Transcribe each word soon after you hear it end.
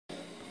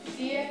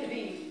C at the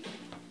B.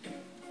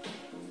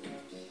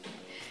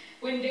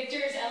 When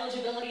Victor's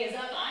eligibility is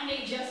up, I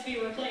may just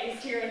be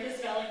replaced here at the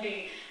spelling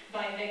bee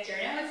by Victor.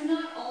 Now, it's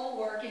not all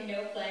work and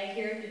no play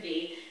here at the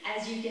B,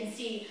 as you can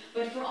see,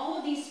 but for all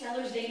of these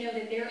spellers, they know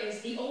that there is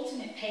the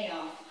ultimate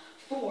payoff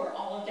for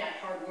all of that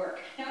hard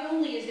work. Not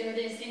only is there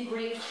this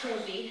engraved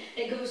trophy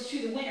that goes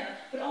to the winner,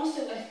 but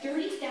also a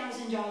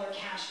 $30,000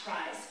 cash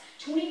prize,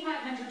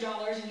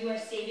 $2,500 in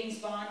U.S. savings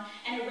bond,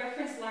 and a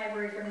reference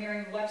library from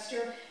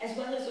Merriam-Webster, as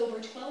well as over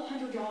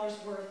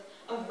 $1,200 worth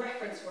of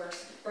reference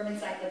works from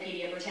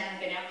Encyclopedia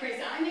Britannica. Now,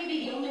 Chris, I may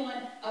be the only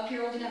one up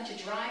here old enough to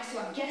drive, so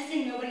I'm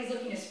guessing nobody's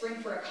looking to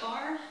spring for a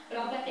car, but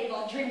I'll bet they've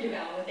all dreamed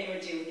about what they would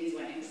do with these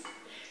winnings.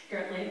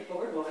 Currently at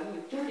Ford one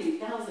with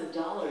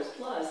 $30,000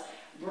 plus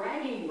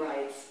bragging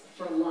rights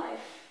for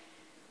life.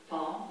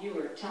 Paul, you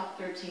were top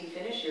 13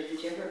 finisher.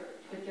 Did you ever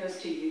put those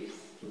to use?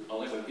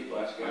 Only when people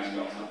ask you to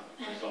spell something.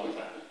 That's all the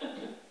time.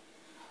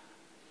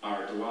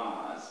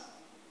 Ardoise.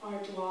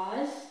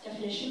 Ardoise,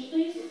 definition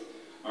please.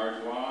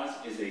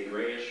 Ardoise is a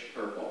grayish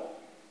purple.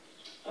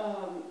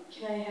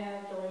 Can I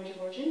have the language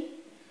of origin?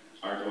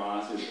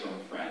 Ardoise is from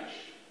French.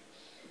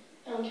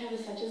 Can I have a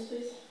sentence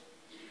please?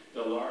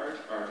 The large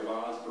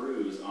ardoise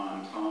bruise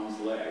on Tom's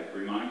leg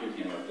reminded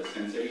him of the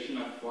sensation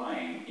of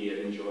flying he had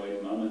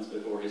enjoyed moments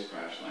before his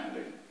crash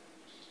landing.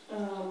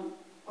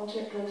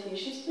 Alternate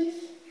pronunciations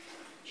please?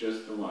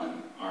 Just the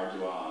one,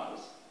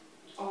 ardoise.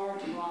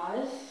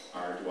 Ardoise.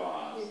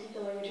 Ardoise. Can you repeat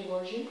the language of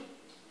origin?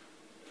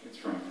 It's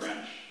from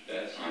French.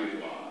 That's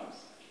huge.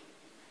 Ardoise.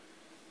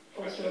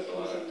 Also,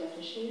 can you say the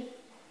definition?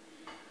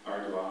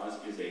 Ardoise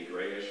is a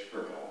grayish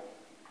purple.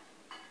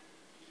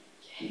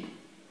 Okay.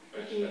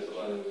 French has a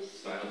lot of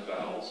silent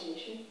vowels.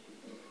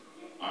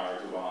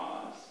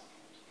 Ardoise.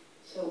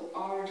 So,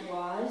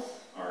 ardoise.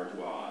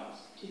 Ardoise.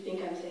 Do you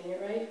think I'm saying it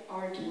right?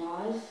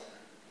 Ardoise.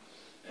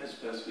 As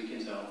best we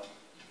can tell.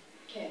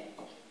 Okay.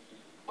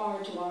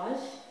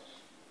 Ardoise.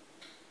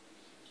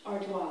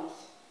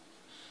 Ardoise.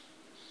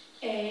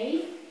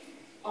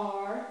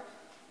 A-R-D-O-I-S-E.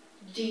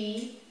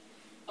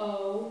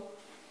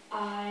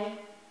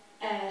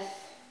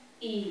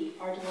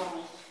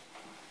 Ardoise.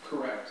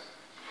 Correct.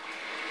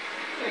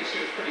 I think she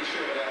was pretty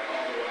sure of that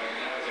all the way, and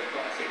that was a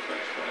classic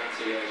French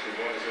pronunciation.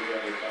 Boys are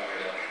very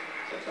fired up.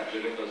 Sometimes you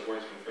get those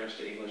words from French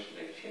to English and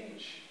they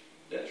change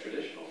that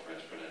traditional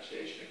French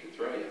pronunciation. It can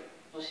throw you.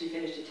 Well, she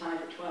finished a tie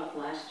for 12th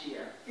last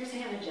year. Here's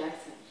Hannah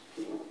Jackson.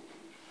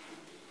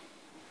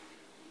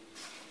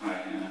 Hi,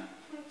 Hannah.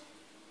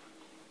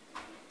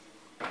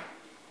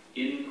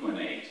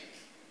 Inquinate.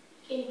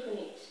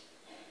 Inquinate.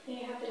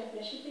 May I have the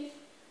definition, please?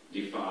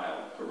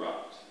 Defile,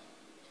 corrupt.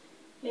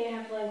 May I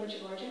have the language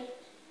of origin?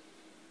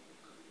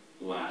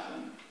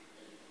 Latin.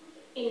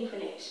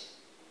 Inquinate.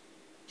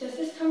 Does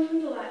this come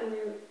from the Latin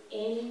root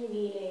in,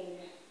 meaning,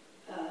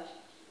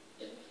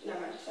 no,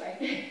 I'm sorry.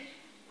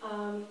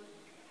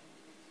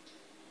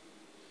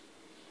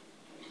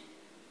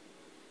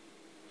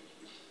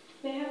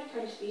 May I have the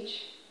part of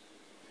speech?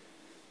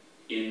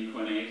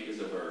 Inquinate is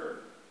a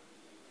verb.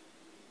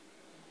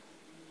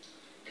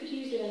 Could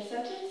you use it in a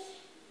sentence?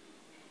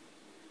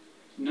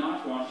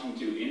 Not wanting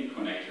to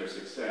inquinate her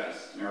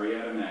success,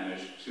 Marietta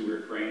managed to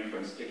refrain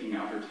from sticking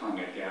out her tongue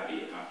at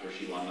Gabby after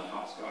she won the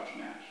hopscotch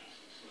match.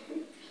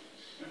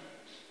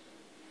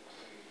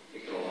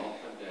 It'll all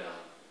come down.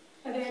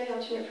 Are there any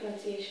alternate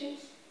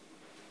pronunciations?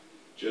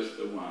 Just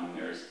the one,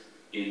 there's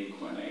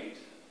inquinate.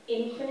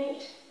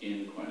 Inquinate?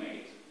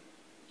 Inquinate.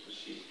 So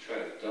she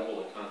tried to double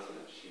the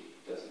consonant. She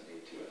doesn't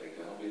need to. I think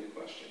that'll be the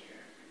question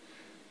here.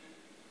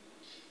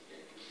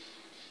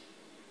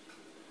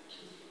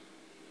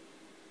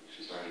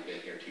 She's already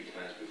been here 2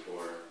 times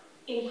before.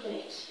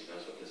 Inquinate. She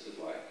knows what this is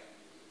like.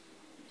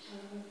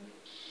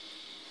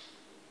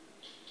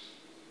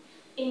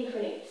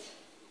 Inquinate.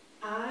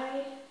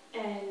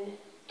 I-N-Q-U-I-N-A-T-E.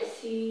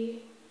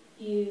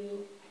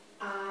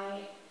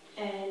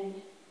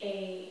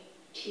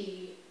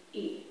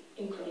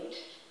 Inquinate.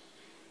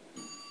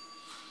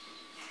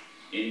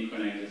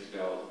 Inquinate is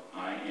spelled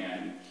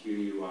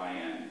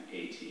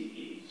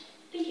I-N-Q-U-I-N-A-T-E.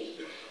 Thank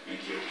you.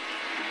 Thank you. A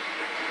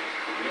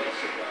little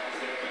surprise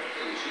there, but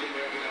she didn't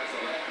recognize the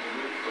Latin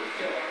root for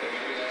Philip, and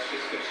maybe that's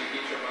just because she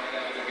keeps her mind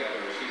out of the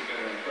gutter. She's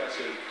been an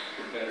impressive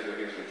competitor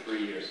here for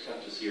 3 years.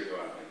 Tough to see her go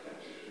out like that.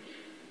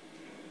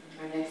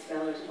 Our next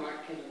speller is Mark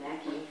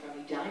Kavanaki from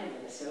Edina,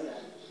 Minnesota.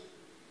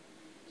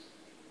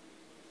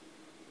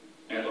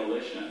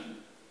 Ebullition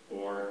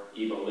or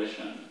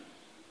ebullition.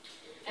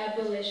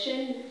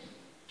 Abolition.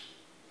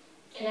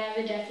 Can I have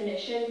a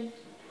definition?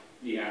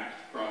 The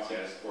act,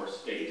 process, or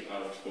state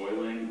of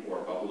boiling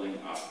or bubbling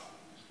up.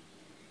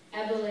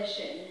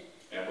 Abolition.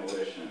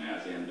 Ebullition,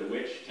 as in the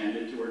witch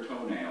tended to her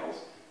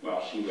toenails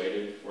while she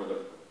waited for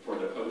the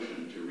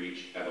potion to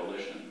reach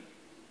ebullition.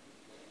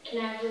 Can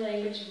I have the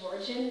language of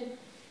origin?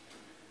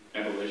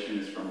 Ebullition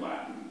is from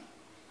Latin.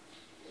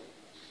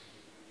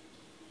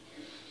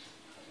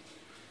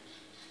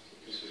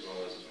 This is one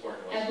of those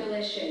important ones.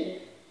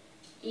 Abolition.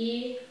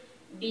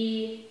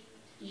 E-B-U-L-L-I-T-I-O-N.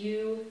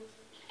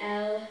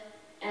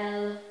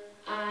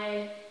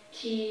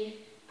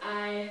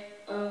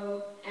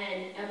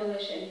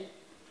 Abolition.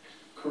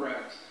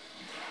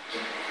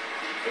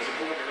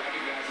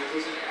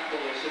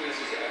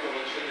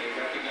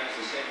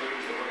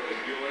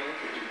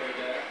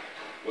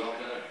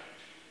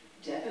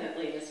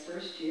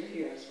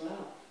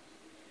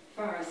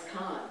 Forrest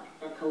Kahn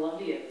from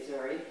Columbia,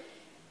 Missouri.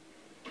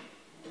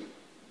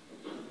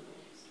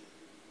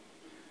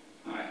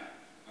 Hi.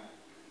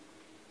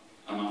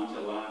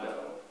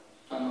 Amontillado.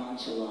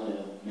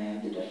 Amontillado. May I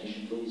have the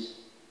definition, please?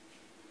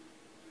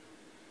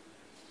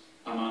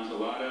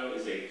 Amontillado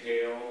is a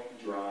pale,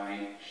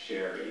 dry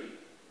sherry.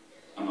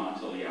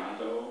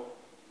 Amontillado,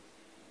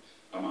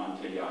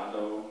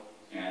 Amontillado,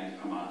 and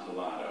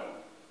Amontillado.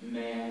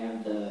 May I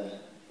have the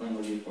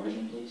language of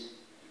origin, please?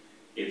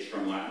 It's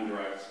from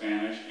Latin-derived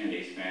Spanish and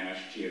a Spanish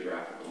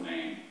geographical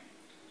name.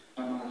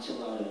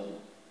 Amontillado.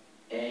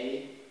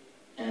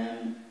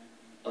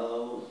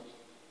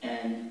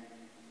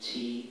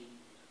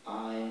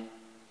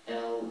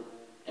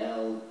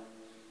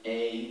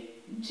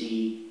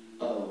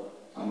 A-M-O-N-T-I-L-L-A-D-O.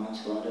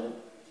 Amontillado.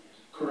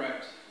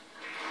 Correct.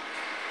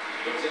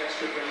 Those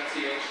extra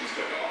pronunciations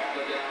took all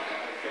the doubt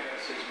out of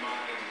Ferris's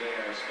mind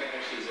there.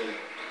 Spanish is a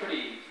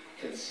pretty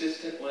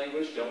consistent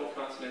language. Double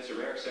consonants are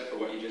rare except for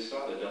what you just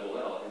saw, the double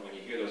L. And when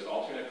you hear those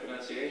alternate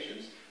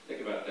pronunciations,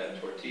 think about that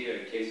tortilla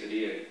and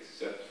quesadilla,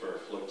 except for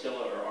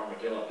flotilla or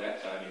armadillo. At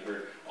that time, you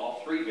heard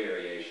all three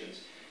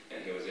variations,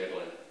 and he was able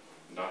to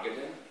knock it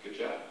down. Good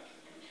job.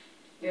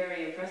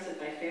 Very impressive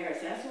by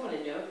Ferris. I also want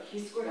to note he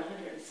scored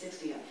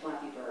 160 on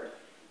Flappy Bird.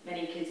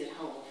 Many kids at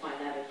home will find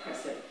that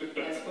impressive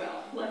as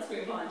well. Let's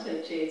move on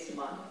to Jade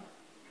Simon.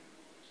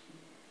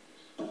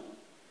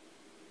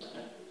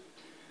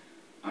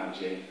 I'm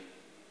Jade.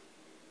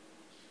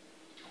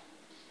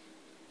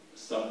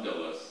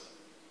 Subdolus.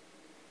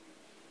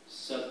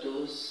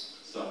 Subdolus.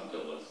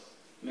 Subdolus.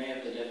 May I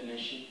have the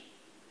definition?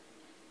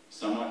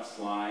 Somewhat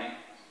sly,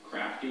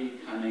 crafty,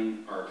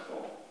 cunning,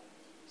 artful.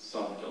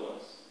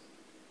 Subdolus.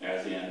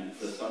 As in,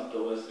 the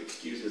subdolous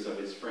excuses of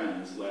his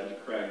friends led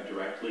Craig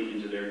directly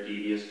into their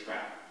devious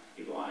trap,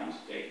 a blind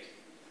date.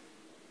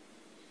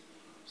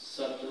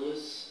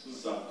 Subdolus. Am I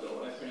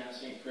Subdolus.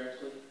 pronouncing it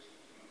correctly?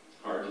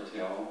 Hard to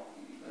tell.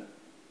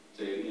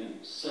 Say it again.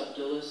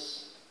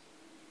 Subdolus.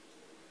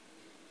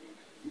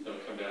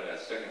 Don't come down to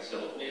that second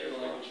syllable. May I have the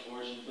language of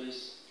origin,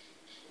 please?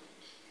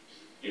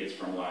 It's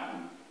from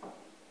Latin.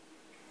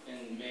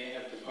 And may I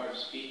have the part of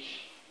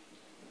speech?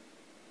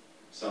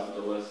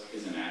 Subdolus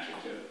is an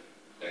adjective.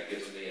 That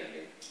gives him the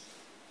ending.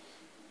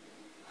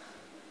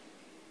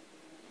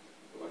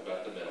 What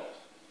about the middle?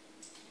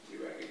 Do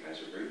you recognize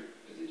a root?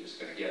 Is he just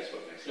going to guess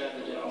what makes Could I have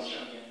the it else definition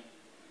sound? again?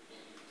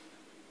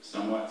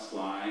 Somewhat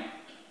sly,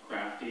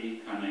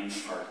 crafty, cunning,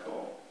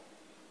 artful.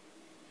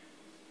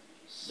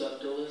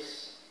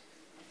 Subdolus.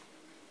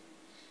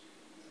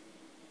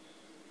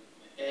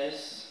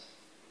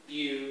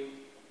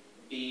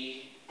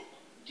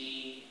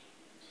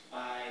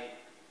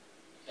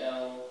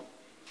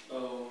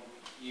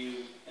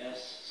 S-U-B-D-I-L-O-U-S.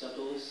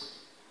 Subdolus.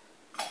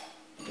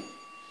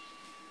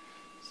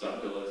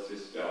 Subdolus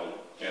is spelled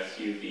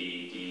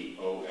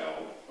S-U-B-D-O-L-O-U-S.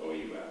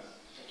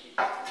 Thank you.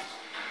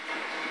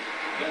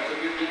 That's a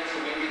good guess,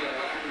 and maybe the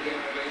Latin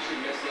derivation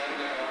misled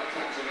there. A lot of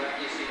times in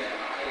Latin you see that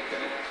I to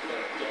connect,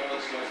 but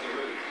dolus was the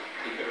root.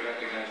 He could have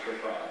recognized for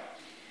fraud.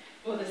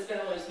 Well, the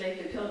spellers make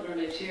the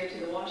pilgrimage here to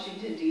the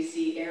Washington,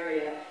 D.C.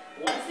 area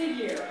once a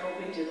year,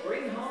 hoping to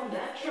bring home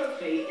that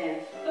trophy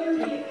and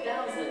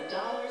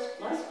 $30,000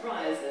 plus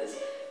prizes.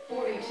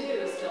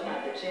 42 still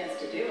have the chance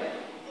to do it.